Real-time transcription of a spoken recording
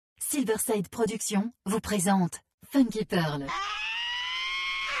Silverside Productions vous présente Funky Pearl.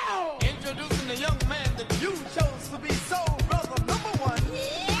 Introducing the young man that you chose to be soul brother number one.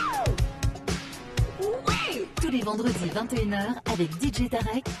 Tous les vendredis 21h avec DJ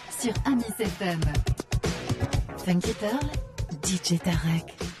Tarek sur Amis FM. Funky Pearl, DJ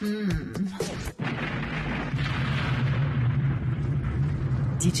Tarek.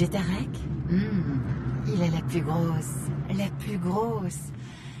 DJ Tarek, il a la plus grosse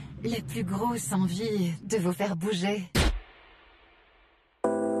envie de vous faire bouger.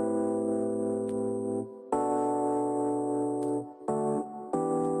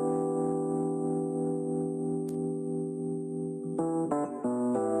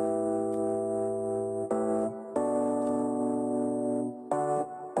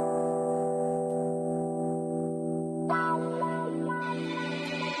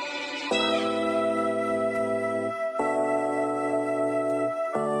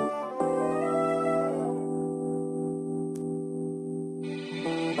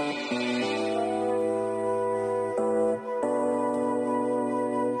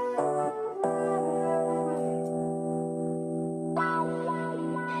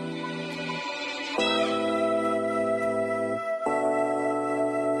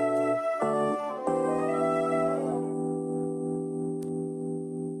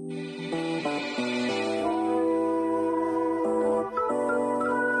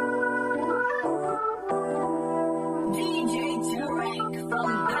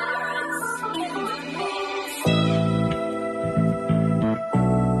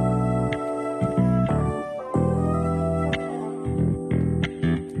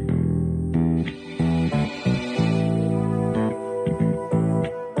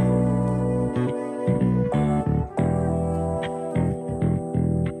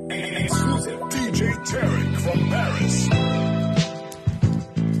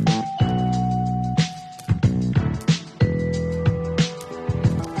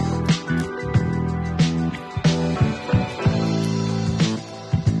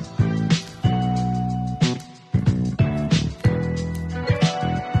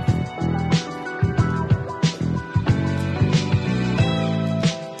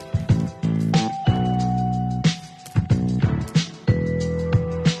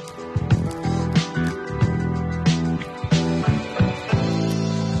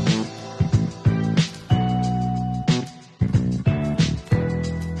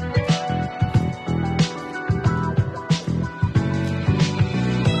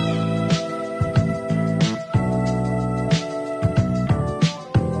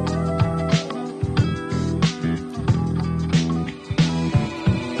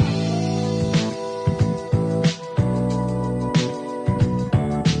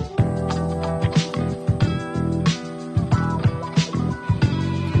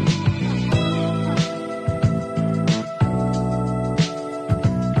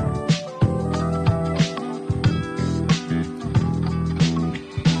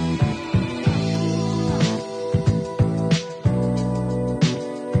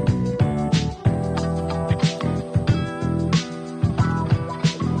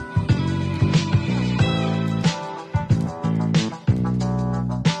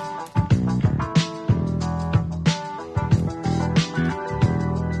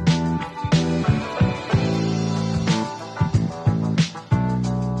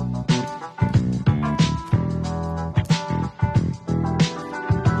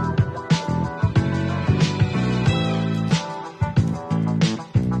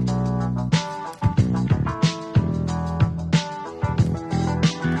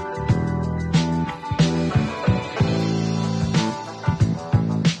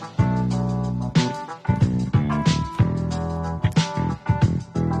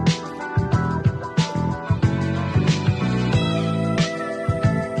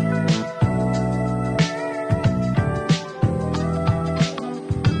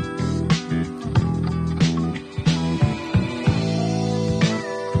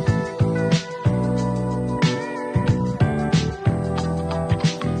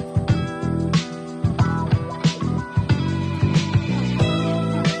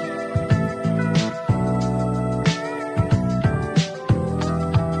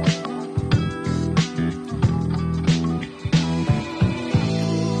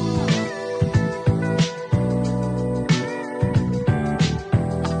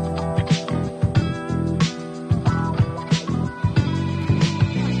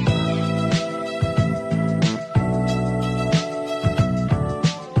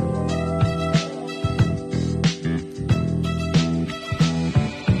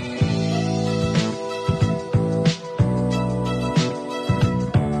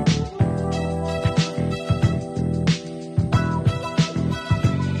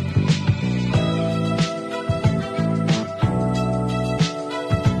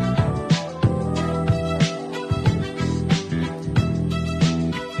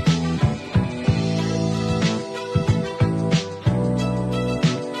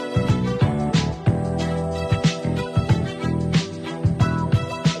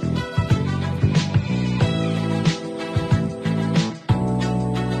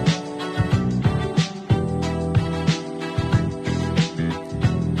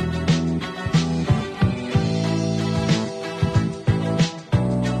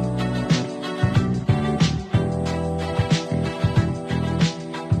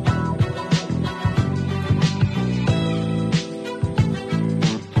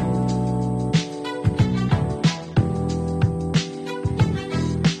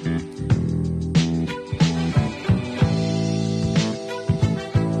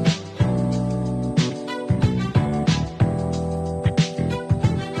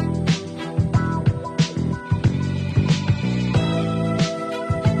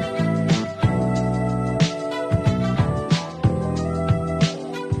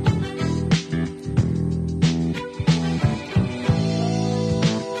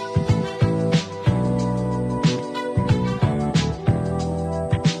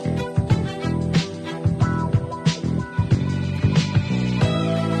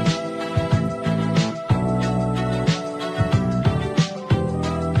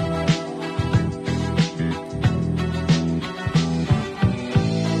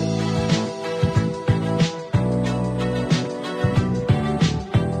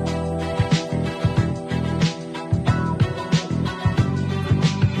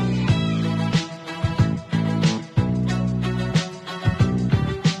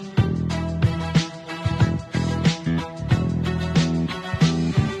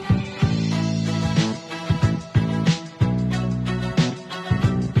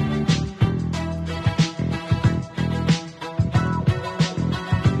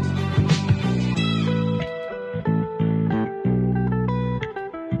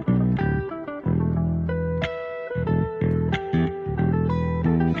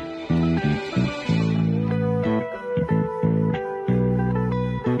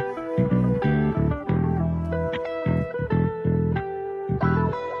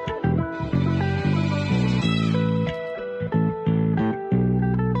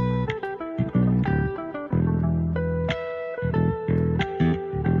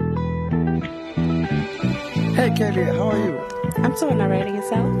 Hey, Kelly, how are you? I'm doing alright, and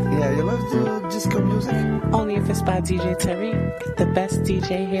yourself? Yeah, you love to disco music? Only if it's by DJ Tarek, the best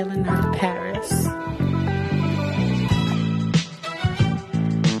DJ hailing out of Paris.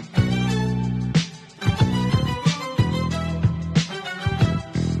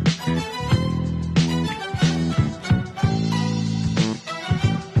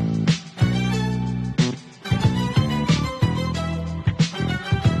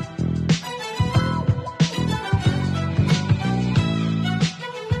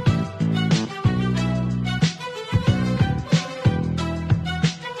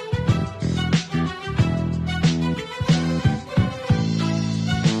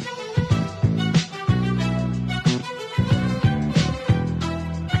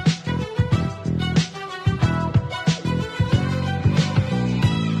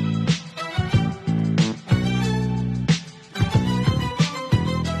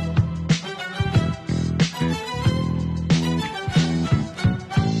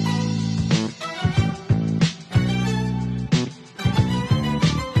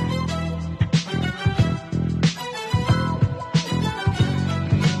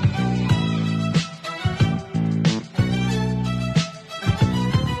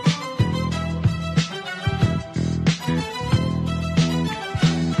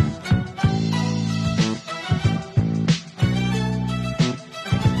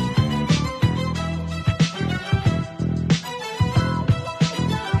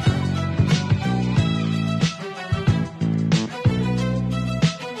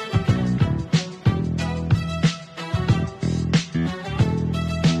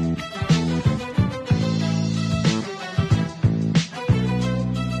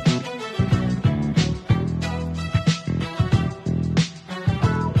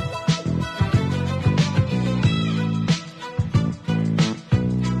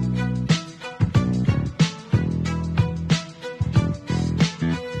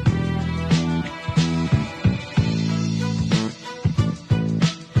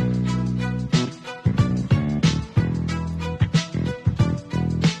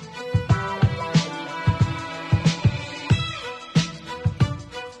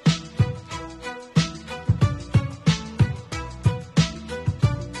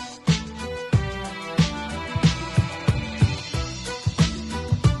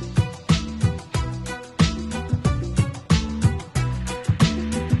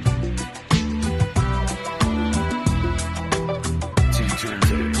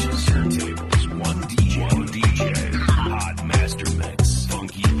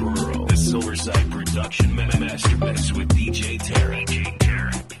 Master Mix with DJ Tarek.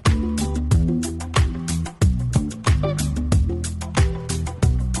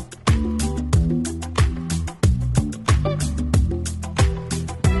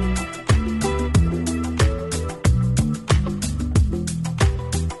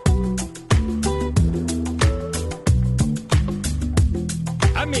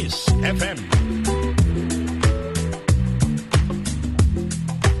 Amis FM.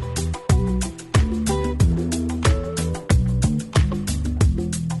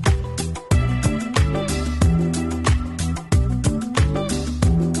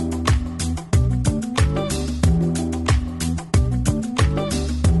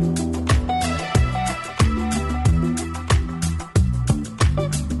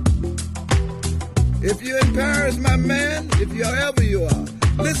 If you're in Paris, my man, if you're ever you are,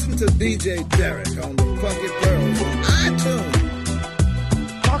 listen to DJ Tarek on the Funky Pearls on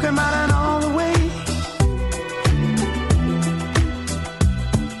iTunes. Talking about it all the way.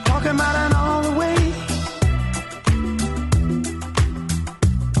 Talking about it all the way.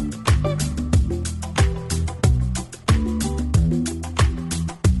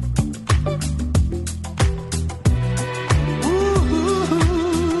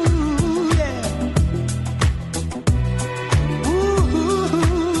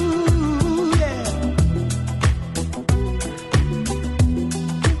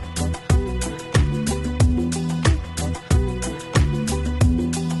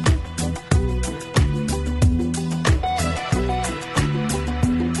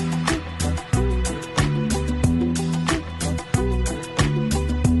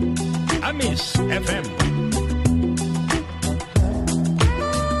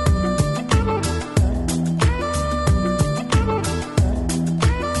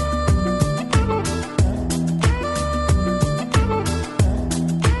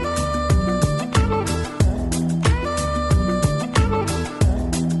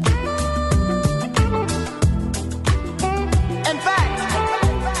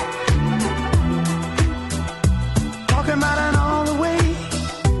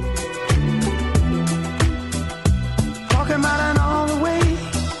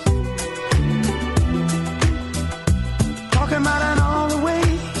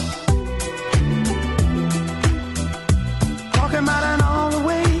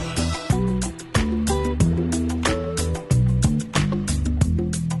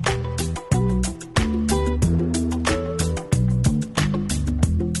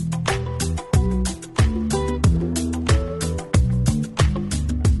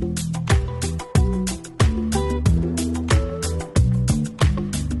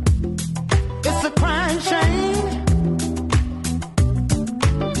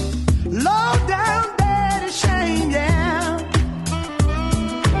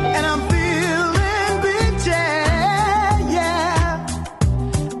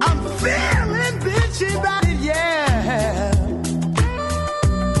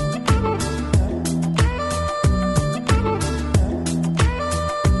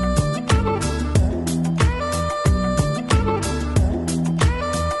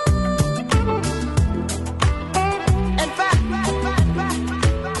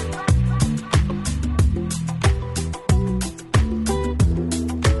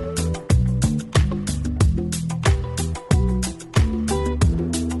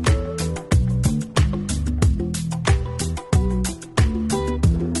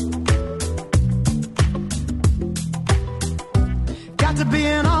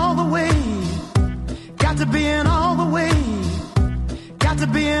 to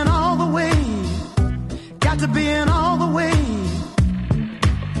be in all the way. Got to be in all the way.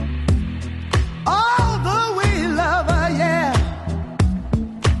 All the way, lover, yeah.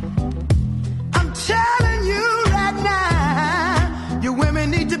 I'm telling you right now, you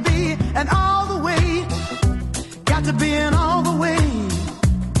women need to be in all the way. Got to be in all the way.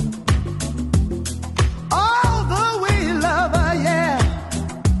 All the way, lover, yeah.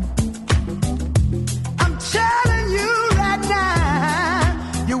 I'm telling you right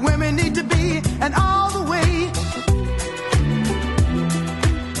now, you women need to be in all the way.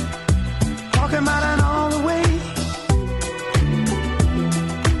 Talking about an all the way.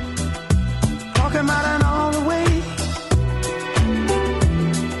 Talking about an all the way.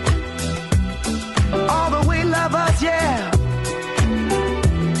 All the way, lovers, yeah.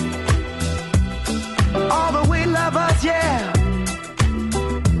 All the way, lovers, yeah.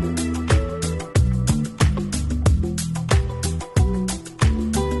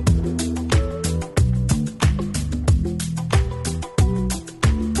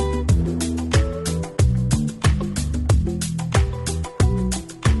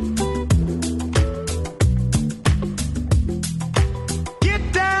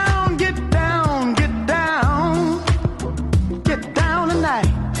 Get down, get down, get down. Get down tonight.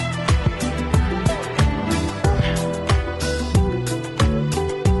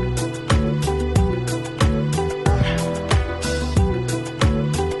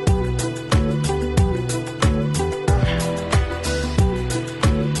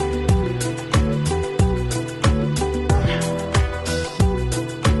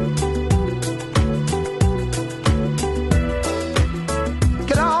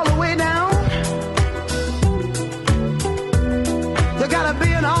 Get all the way down. You gotta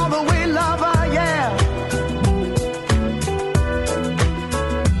be an all the way lover, yeah.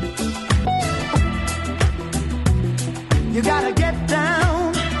 You gotta get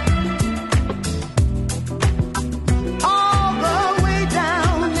down. All the way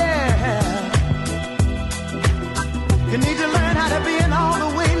down, yeah. You need to learn how to be an all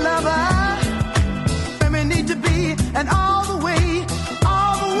the way lover. Women need to be an all the way,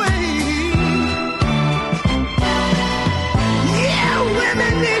 all the way. Yeah,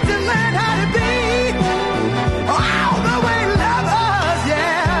 women need to learn how to be all the way lovers,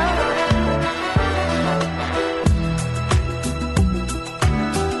 yeah.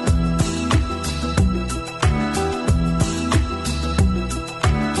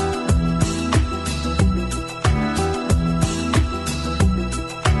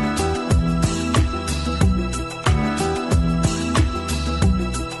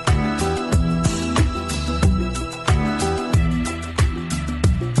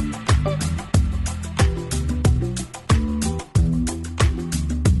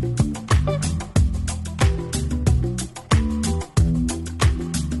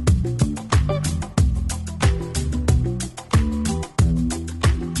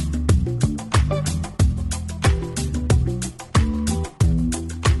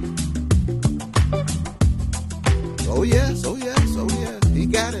 Oh yes, oh yes, oh yes. He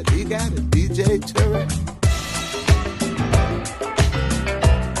got it, DJ Tarek.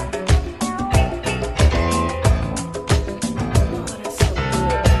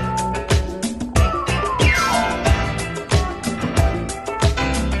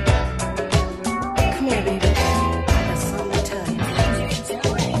 Come here, baby. Got something to tell you.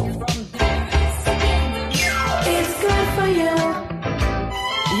 It's good for you.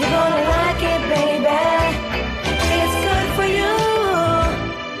 You're gonna like it, baby. It's good for you.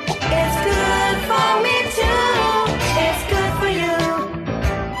 It's good for me too. It's good for you.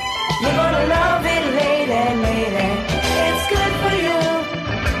 You're gonna love it, lady, lady. It's good for you.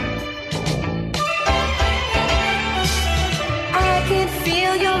 I can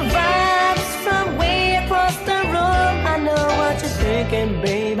feel your vibes from way across the room. I know what you're thinking,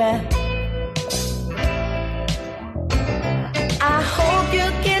 baby. I hope you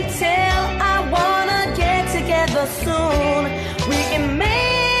can tell I wanna get together soon. We can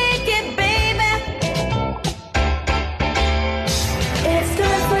make it, baby. It's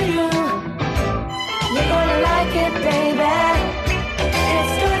good for you. You're gonna like it, baby.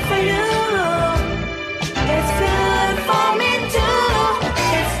 It's good for you. It's good for me too.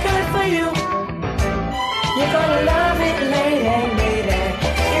 It's good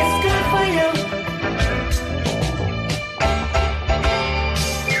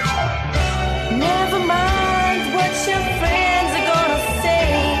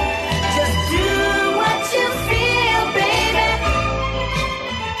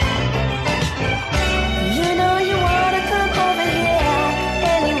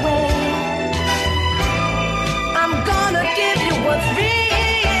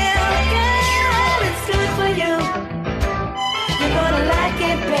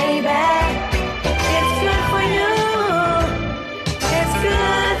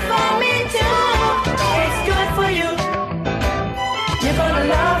gonna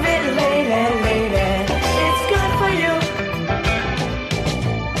love it, lady, lady. It's good for you.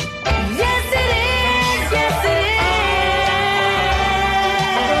 Yes, it is. Yes, it is.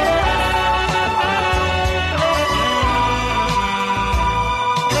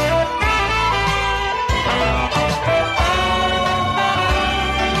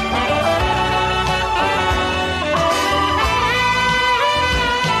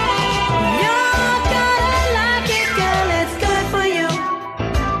 You're gonna like it, girl. It's good for you.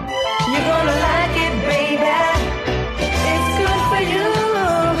 You're gonna like it, baby. It's good for you.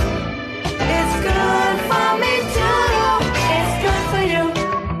 It's good for me too. It's good for you.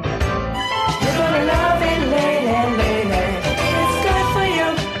 You're gonna love it, lady, lady. It's good for you.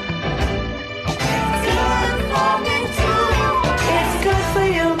 It's good for me too. It's good for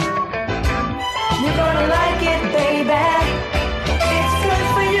you. You're gonna like it, baby. It's good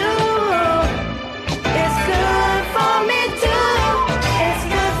for you. It's good for me too. It's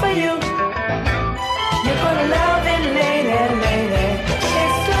good for you. You're gonna love it, lady, lady.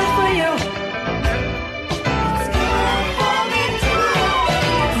 It's good for you. It's good for me too.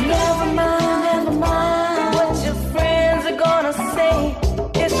 Never mind what your friends are gonna say.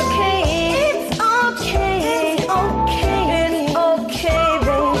 It's okay. It's okay. It's okay. It's okay,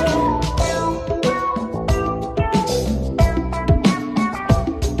 baby.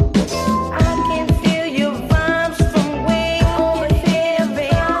 I can feel your vibes from way over here,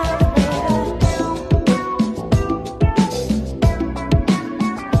 baby.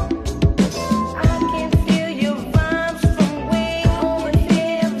 I can feel your vibes from way over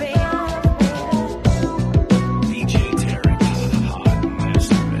here, baby. DJ Tarek, hot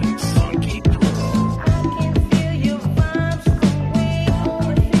master mix, funky pearl. I can feel your vibes from way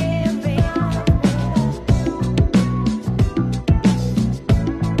over here, baby.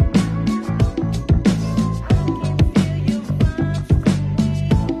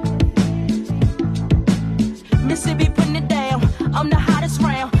 Mississippi putting it down. I'm the hottest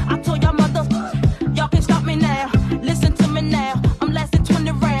round. I told y'all mother, y'all can stop me now. Listen to me now. I'm lasting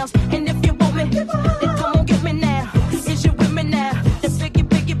 20 rounds. And if you want me, then come on get me now. Is you with me now? The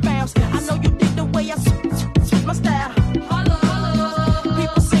biggie bounce. I know you dig the way I switch my style.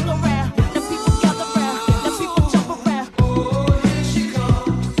 People sing around. The people gather round. The people jump around. Oh, here she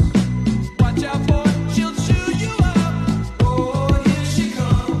comes. Watch out, boy, she'll chew you up. Oh, here she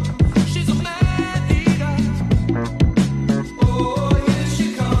comes. She's a man eater. Oh, here she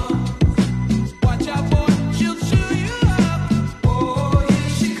comes. Watch out, boy, she'll chew you up. Oh,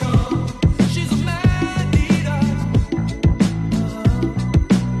 here she comes. She's a man eater.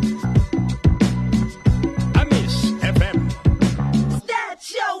 I miss FM. That's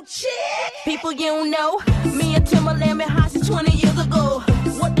your chick. People you don't know. Me and Timberland been hot since 20 years ago.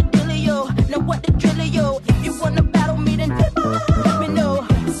 What the dealio? Now what the drillio? If you wanna battle me, then let me know.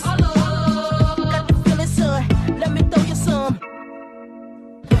 Got the feeling, son. Let me throw you some.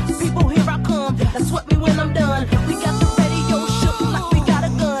 People, here I come. Now sweat me when I'm done. We got the radio shook like we got a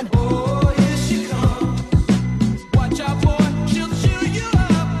gun. Oh, here she comes. Watch out, boy, she'll chew you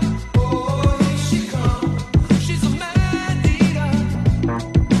up. Oh, here she comes. She's a man eater.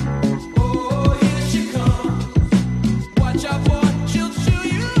 Oh, here she comes. Watch out, boy, she'll chew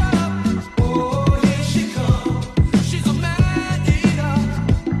you up. Oh, here she comes. She's a man eater.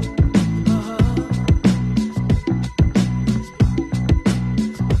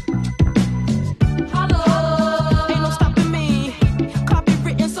 Ain't no stopping me.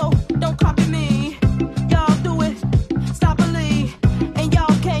 Copywritten, so don't copy me. Y'all do it, stoppily. And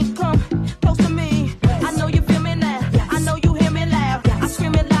y'all can't come close to me. I know you feel me now. I know you hear me loud. I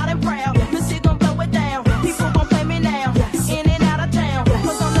scream it loud and proud. This shit gon' blow it down. People gon' play me now. In and out of town.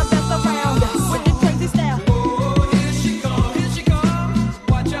 Cause I'm the best around. With the crazy style. Oh, here she comes. Here she comes.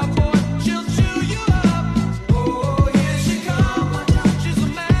 Watch out, boy, she'll chew you up. Oh, here she comes. She's a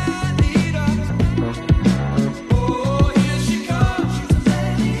man eater. Oh, here she comes. She's a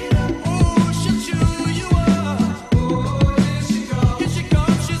man eater. Oh, she'll chew you up. Oh, here she comes. Here she comes.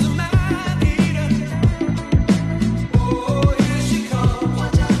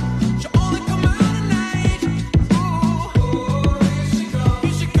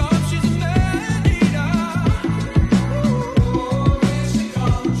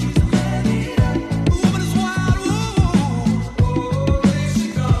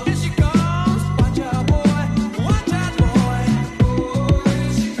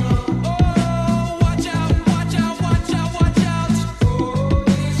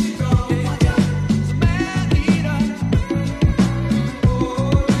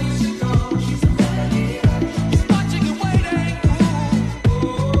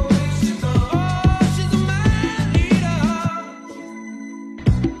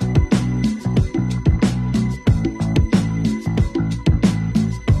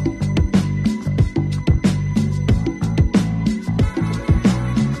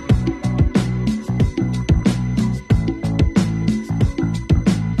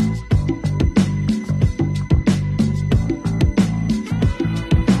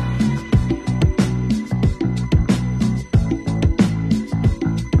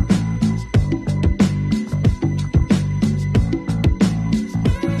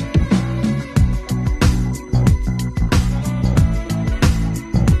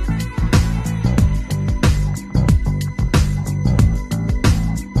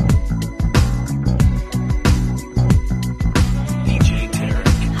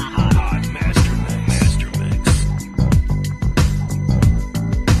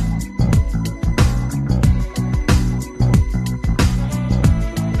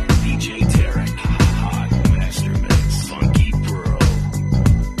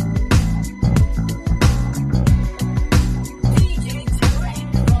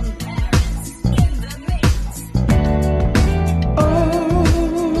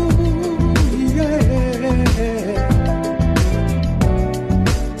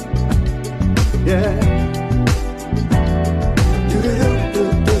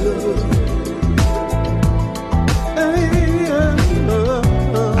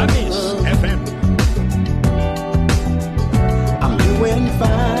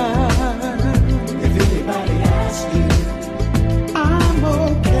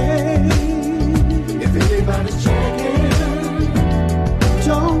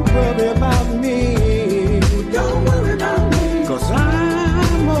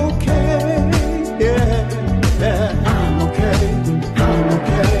 I'm okay, yeah, I'm okay.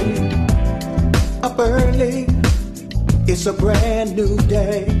 Up early, it's a brand new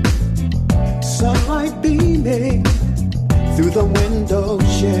day. Sunlight beaming through the window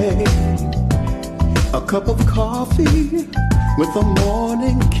shade. A cup of coffee with a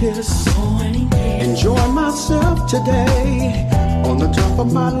morning kiss. Enjoy myself today. On the top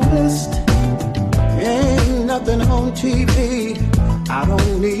of my list, ain't nothing on TV. I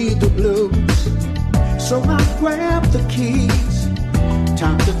don't need the blues, so I grab the keys.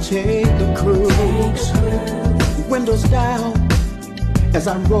 Time to take a cruise. Windows down as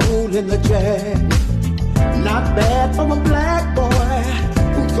I roll in the Jag. Not bad for a black boy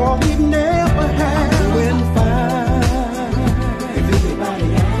who thought he'd never have. I'm doing fine. If anybody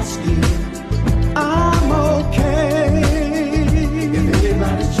asks you, I'm okay. If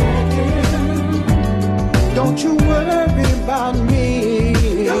anybody's checking, don't you worry about me.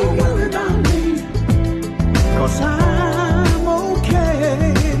 Don't worry about me, 'cause I'm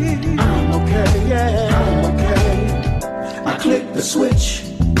okay. I'm okay, yeah, I'm okay. I click the switch,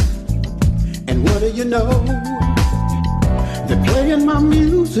 and what do you know? They're playing my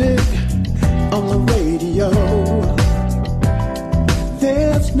music on the radio.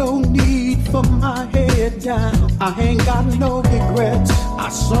 There's no need for my head down. I ain't got no regrets. I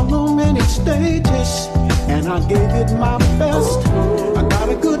sung on many stages, and I gave it my best. I got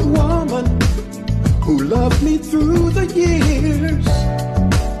a good woman who loved me through the years.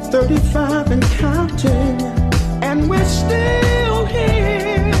 35 and counting, and we're still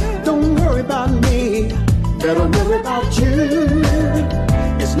here. Don't worry about me, better worry about you.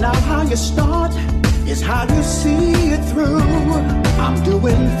 It's not how you start, it's how you see it through. I'm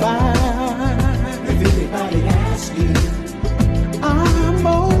doing fine. If anybody asks you, I'm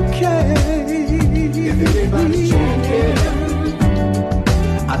okay. If anybody's checking,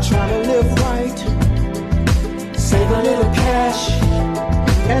 I try to live right, save a little cash,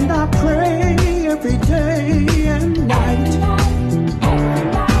 and I pray every day and night.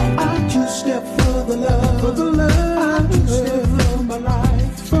 I two-step for the love, I two-step for my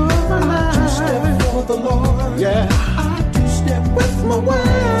life, I two-step for the Lord, yeah. I two-step with my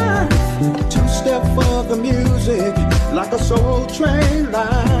wife, two-step for the music, like a soul train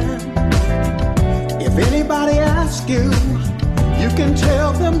line. If anybody asks you, you can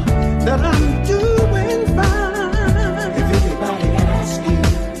tell them that I'm doing fine. If anybody asks you,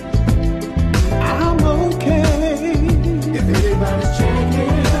 I'm okay. If anybody's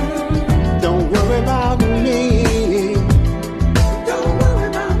checking, don't worry about me. Don't worry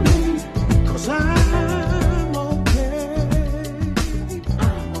about me, 'cause I'm okay.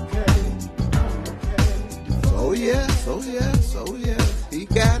 I'm okay. Oh yes, oh yes, oh yes. He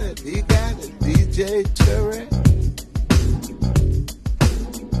got it, DJ Tarek.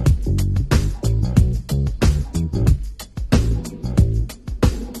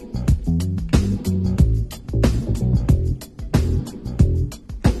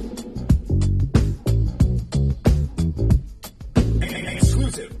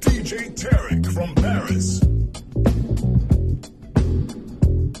 Exclusive DJ Tarek from Paris.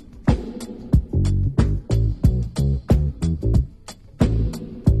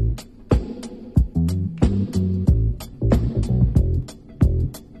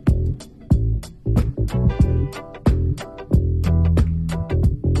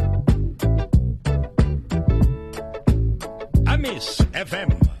 Amis FM.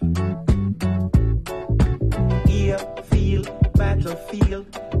 Ear, feel, battlefield.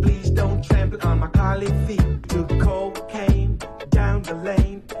 Please don't trample on my collie feet. Took cocaine down the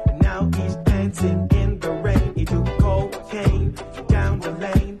lane. Now he's dancing in the rain. He took cocaine down the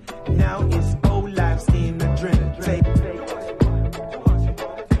lane. Now his whole life's in a dream.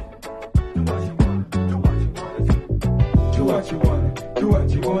 Do what you wanna, do what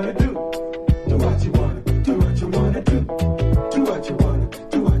you wanna do. Do what you wanna, do what you wanna do. Do what you wanna,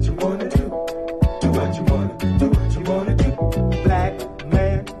 do what you wanna do. Do what you wanna, do what you wanna do. Black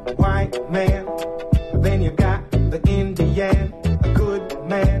man, white man, then you got the Indian. A good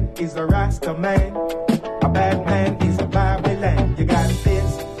man is a Rasta man. A bad man is a Babylon. You got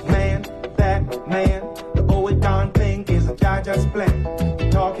this man, that man. The old Don thing is a Jaja's plan.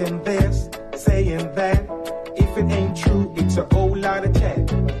 Talking this, saying that. If it ain't true, it's a whole lot of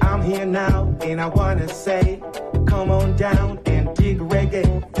chat. I'm here now, and I wanna say, come on down and dig reggae.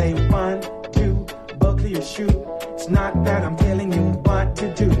 Say 1, 2, buckle your shoe. It's not that I'm telling you what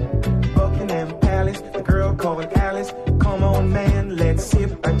to do. Buckingham Palace, the girl called Alice. Come on, man, let's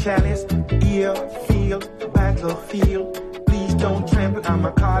sip a chalice. Ear, feel, battlefield. Please don't trample on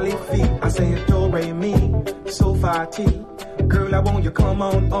my collie feet. I say do re mi, so far T. Girl, I I want you come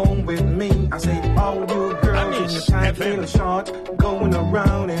on home with me. I say, all you girls in your tight little short, going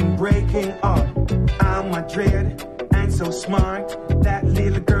around and breaking up. I'm a dread and so smart. That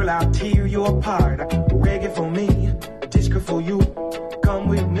little girl, I'll tear you apart. Reggae for me, disco for you. Come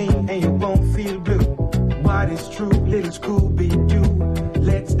with me and you won't feel blue. What is true, little Scooby-Doo?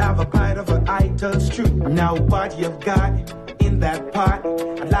 Let's have a bite of an idol stew. Now what you've got in that pot,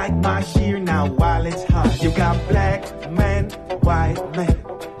 I like my sheer now while it's hot. You got black man, white man,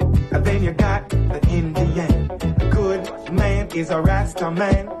 and then you got the Indian. A good man is a Rasta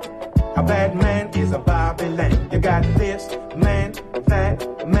man, a bad man is a Babylon. You got this man,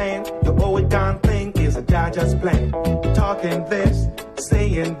 that man, the old darn thing is a Dodger's plan. Talking this,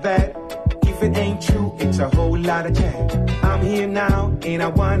 saying that, if it ain't true, it's a whole lot of chat. I'm here now, and I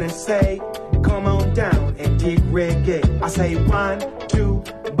wanna say, come on down and dig reggae. I say 1, 2,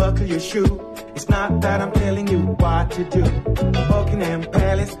 buckle your shoe. It's not that I'm telling you what to do. Buckingham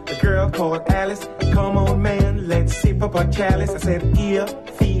Palace, the girl called Alice. Come on man, let's sip up a chalice. I said ear,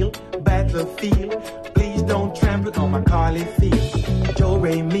 feel, battlefield. Please don't trample on my Carly field. Do,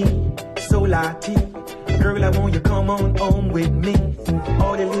 re, mi, sol, la, ti. Girl, I want you come on home with me.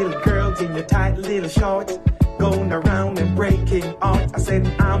 All the little girls in your tight little shorts, going around and breaking art. I said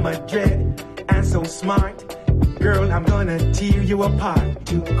I'm a dread and so smart. Girl, I'm gonna tear you apart.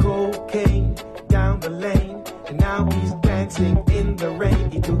 To cocaine down the lane, and now he's dancing in the rain.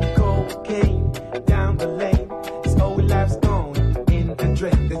 He took cocaine down the lane. His whole life's gone in the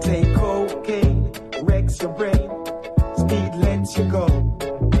drain. They say cocaine wrecks your brain, speed lets you go.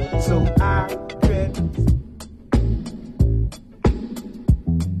 So I dread.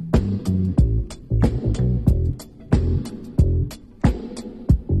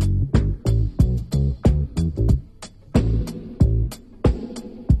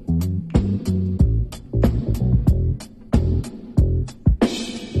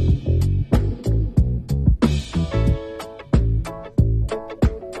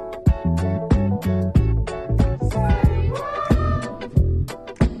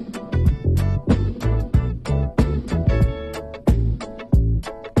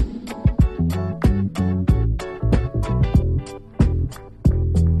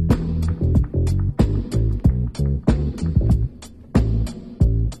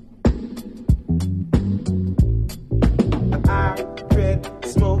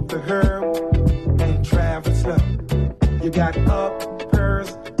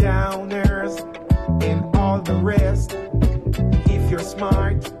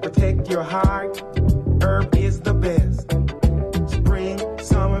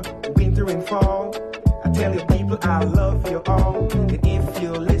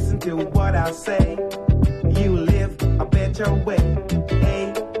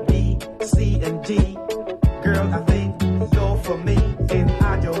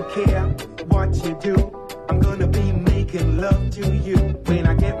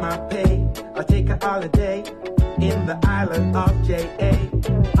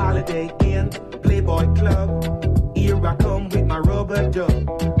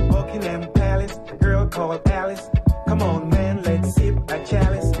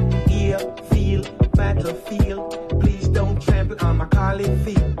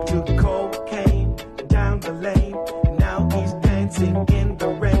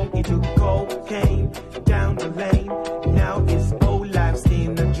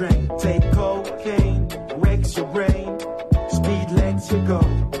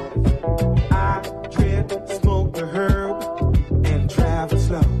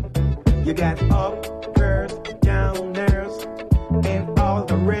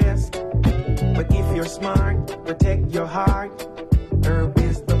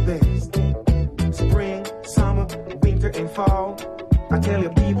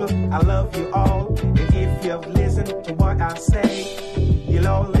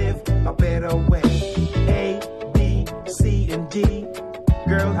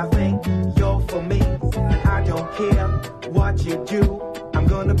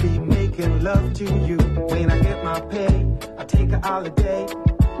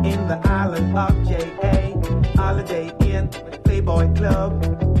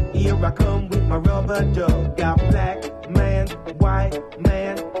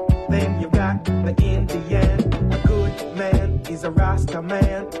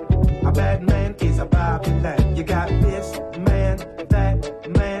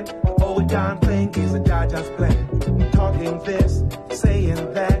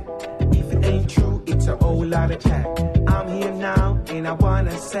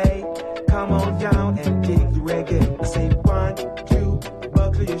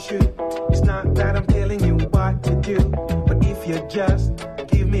 just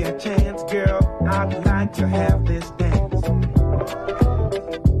give me a chance, girl. I'd like to have this dance.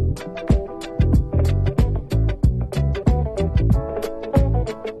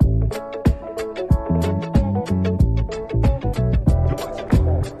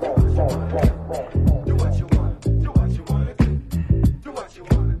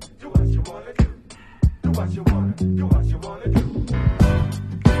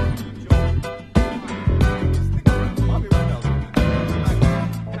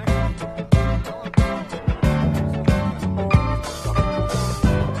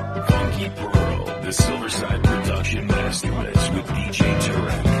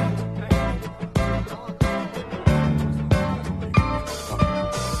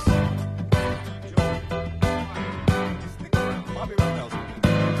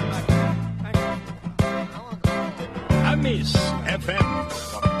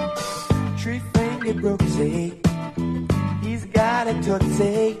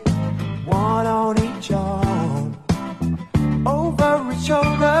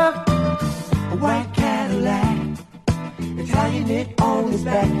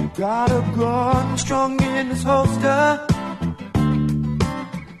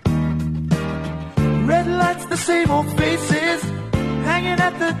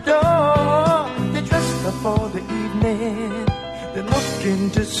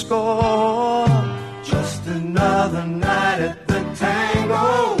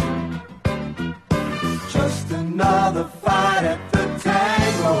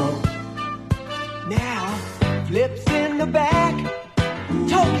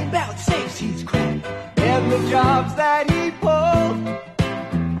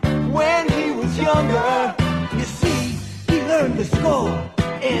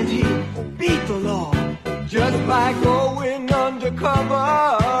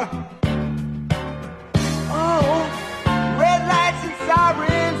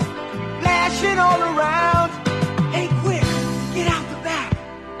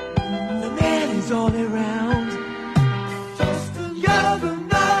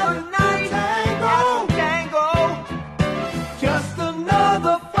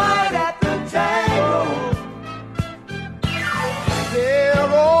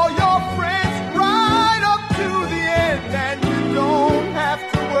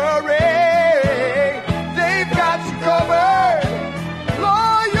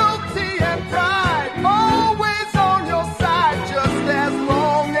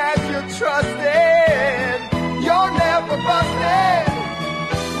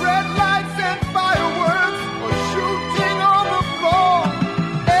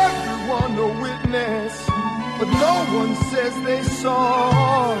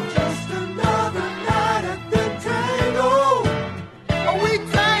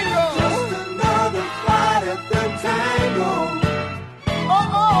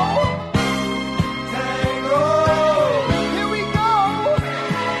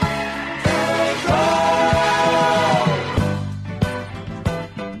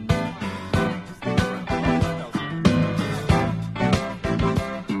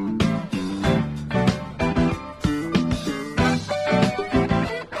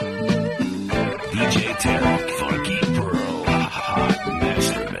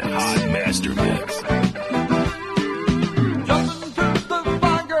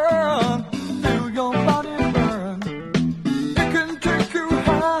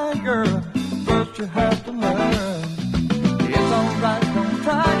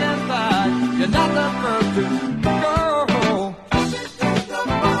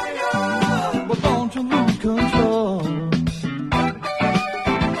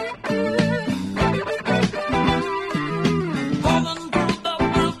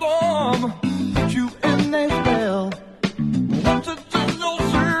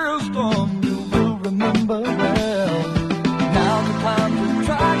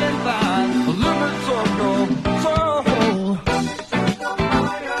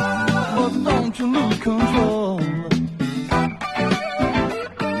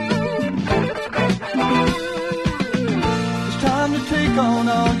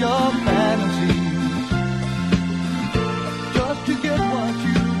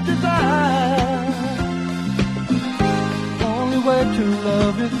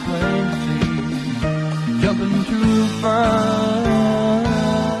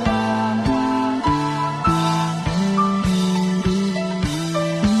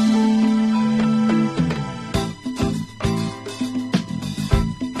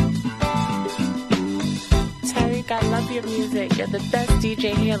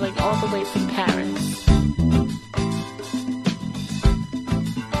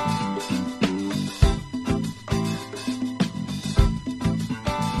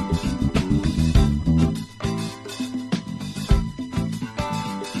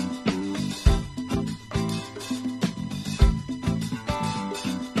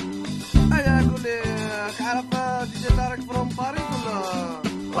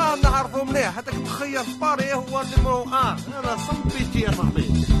 لكم ليه حتى تخيل باري هو النمرو هذا صبيتي يا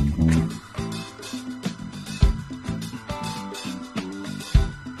صاحبي.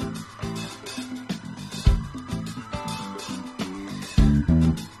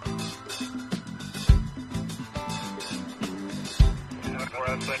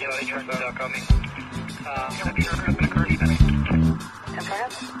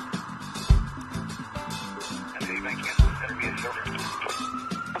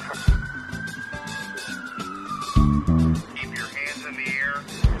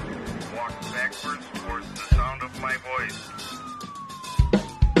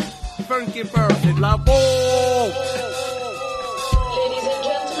 Funky perfect, la boom! Ladies and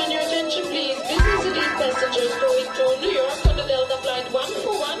gentlemen, your attention please. Business elite passengers going to New York on the Delta flight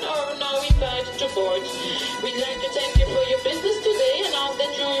 141 are now invited to board. We'd like to thank you for your business today and ask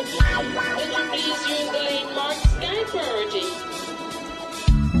that you please use the lane marked Sky Priority.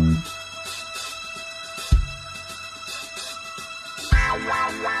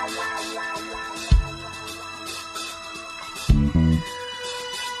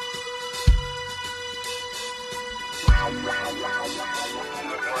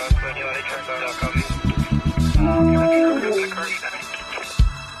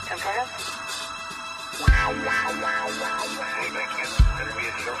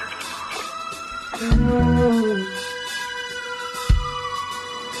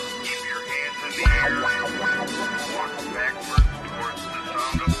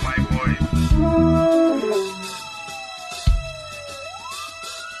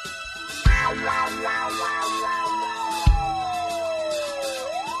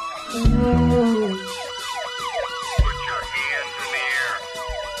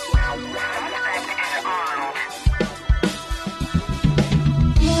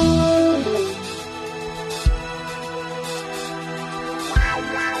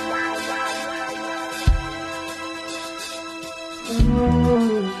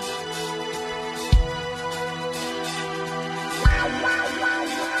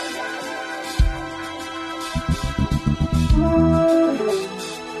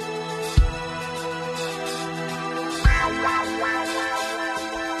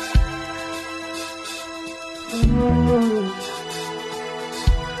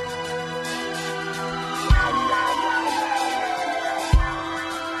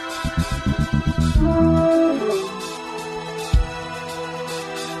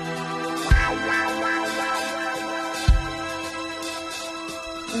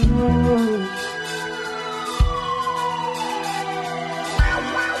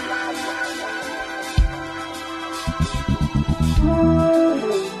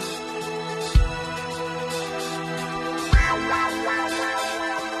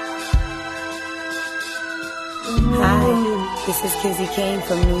 This is Kizzy Kane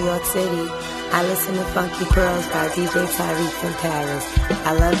from New York City. I listen to Funky Pearls by DJ Tarek from Paris.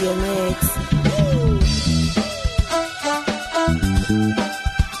 I love your mix.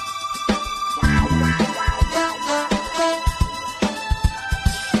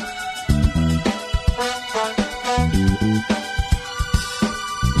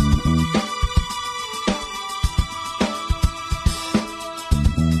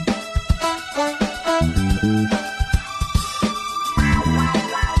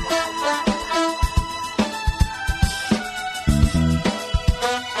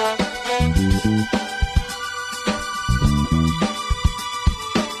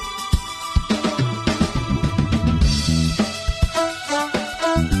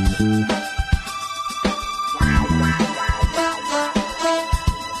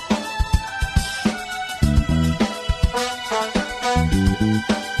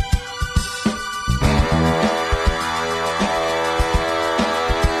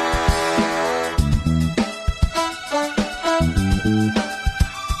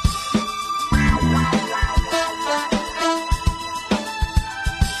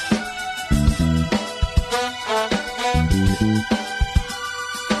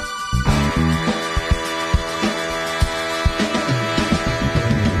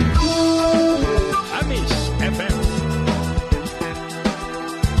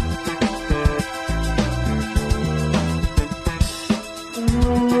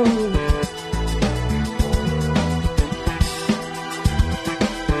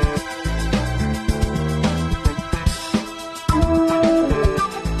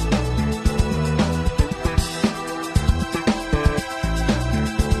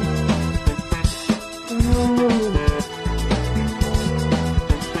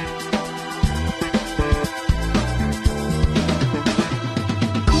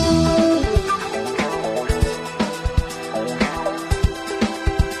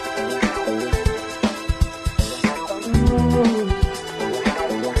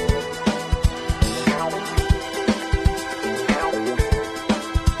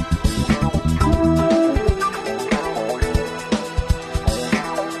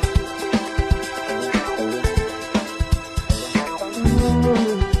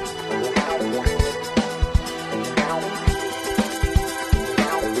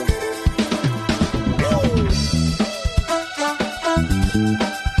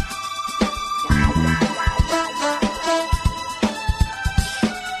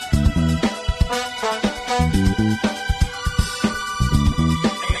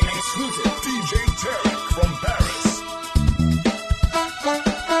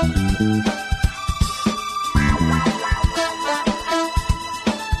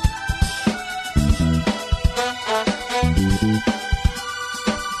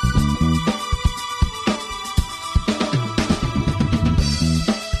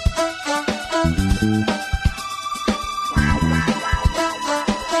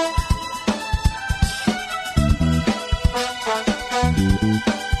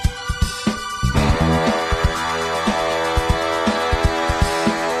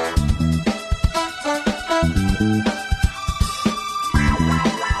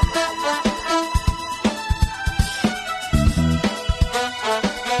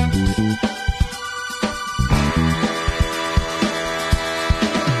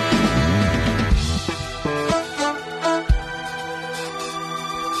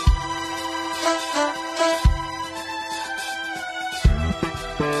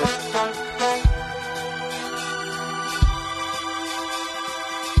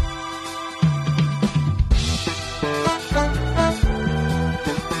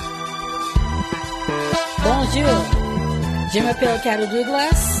 Je m'appelle Carol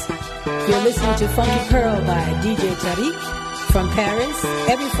Douglas. You're listening to Funky Pearl by DJ Tarek from Paris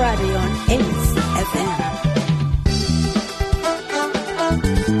every Friday on Ace FM.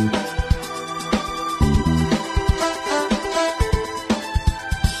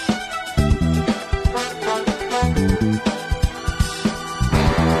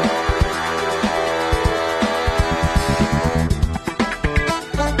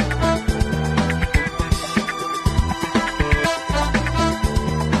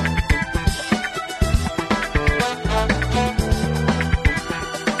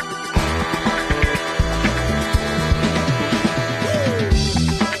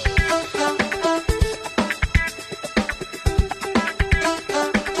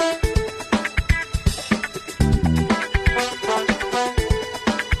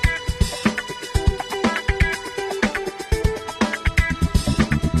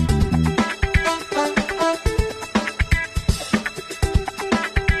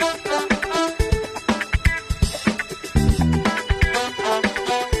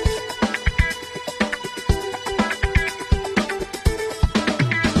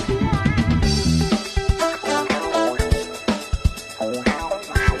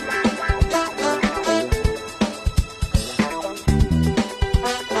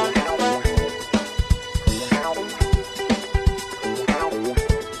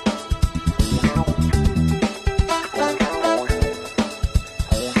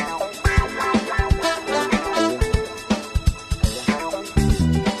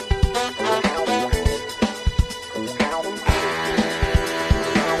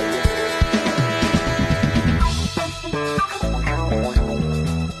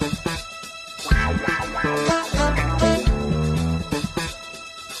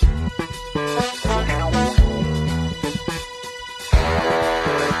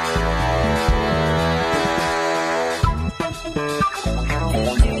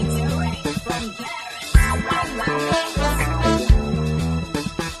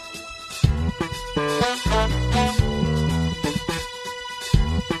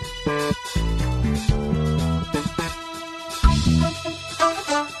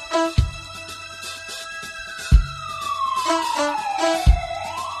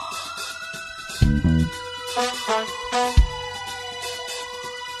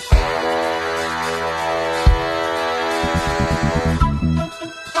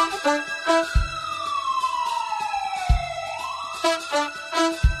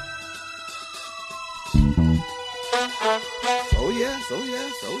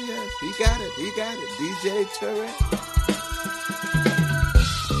 He got it. DJ Tarek.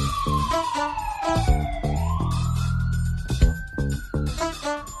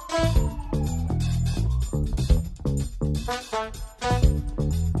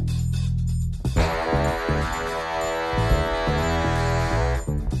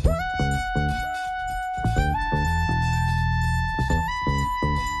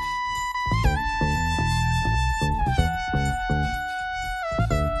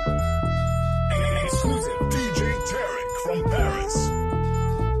 Exclusive DJ Tarek.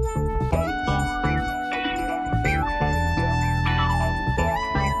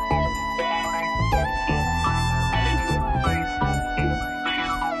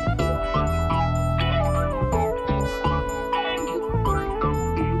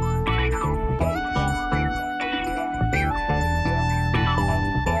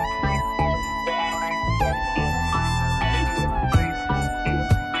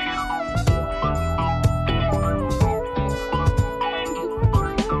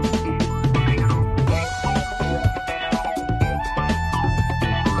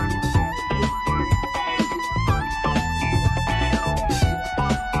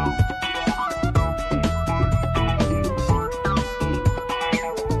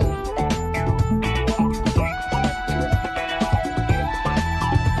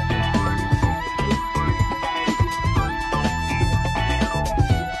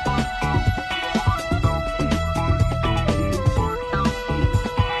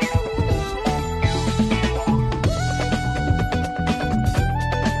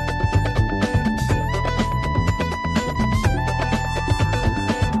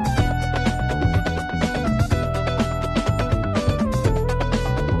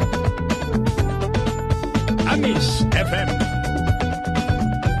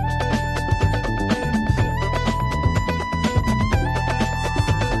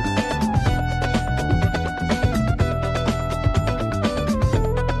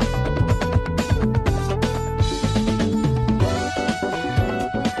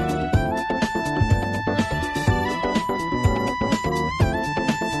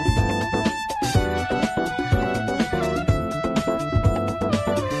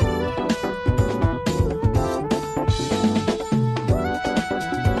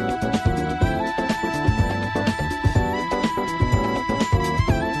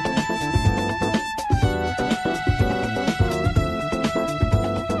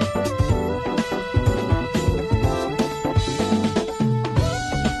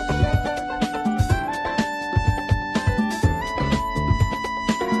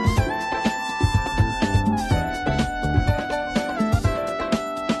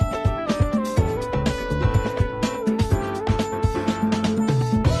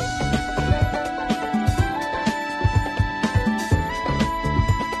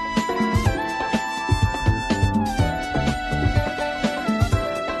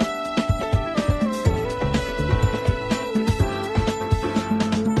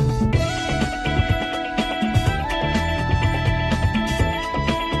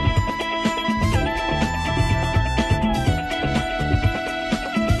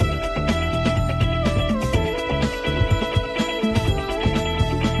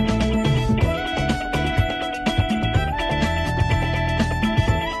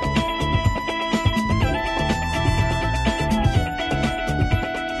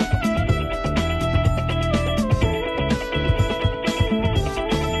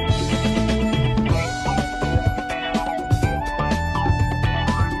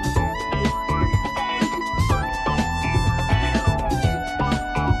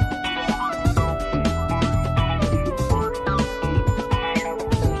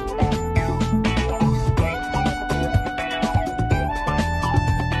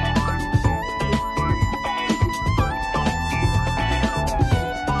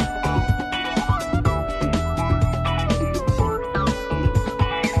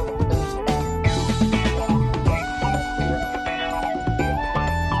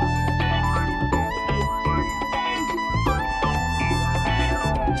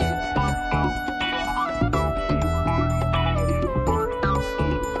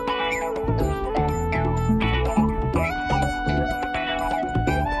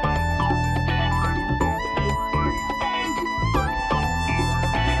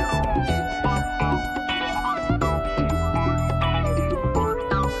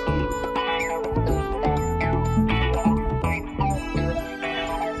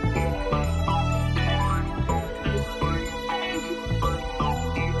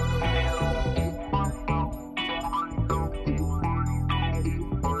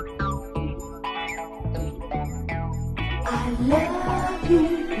 love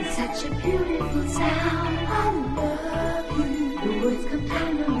you. It's such a beautiful sound. I love you. The words come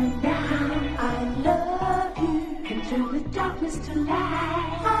tumbling down. I love you. Can turn the darkness to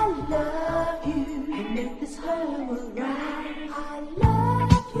light. I love you. Can make this whole world right. I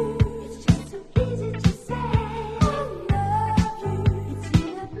love you. It's just so easy to say. I love you. It's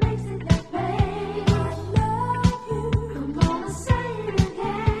you that makes it that way. I love you. Come on and say it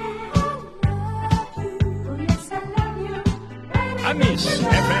again. I love you. Oh yes, I love you. Amis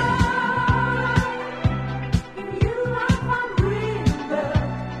FM.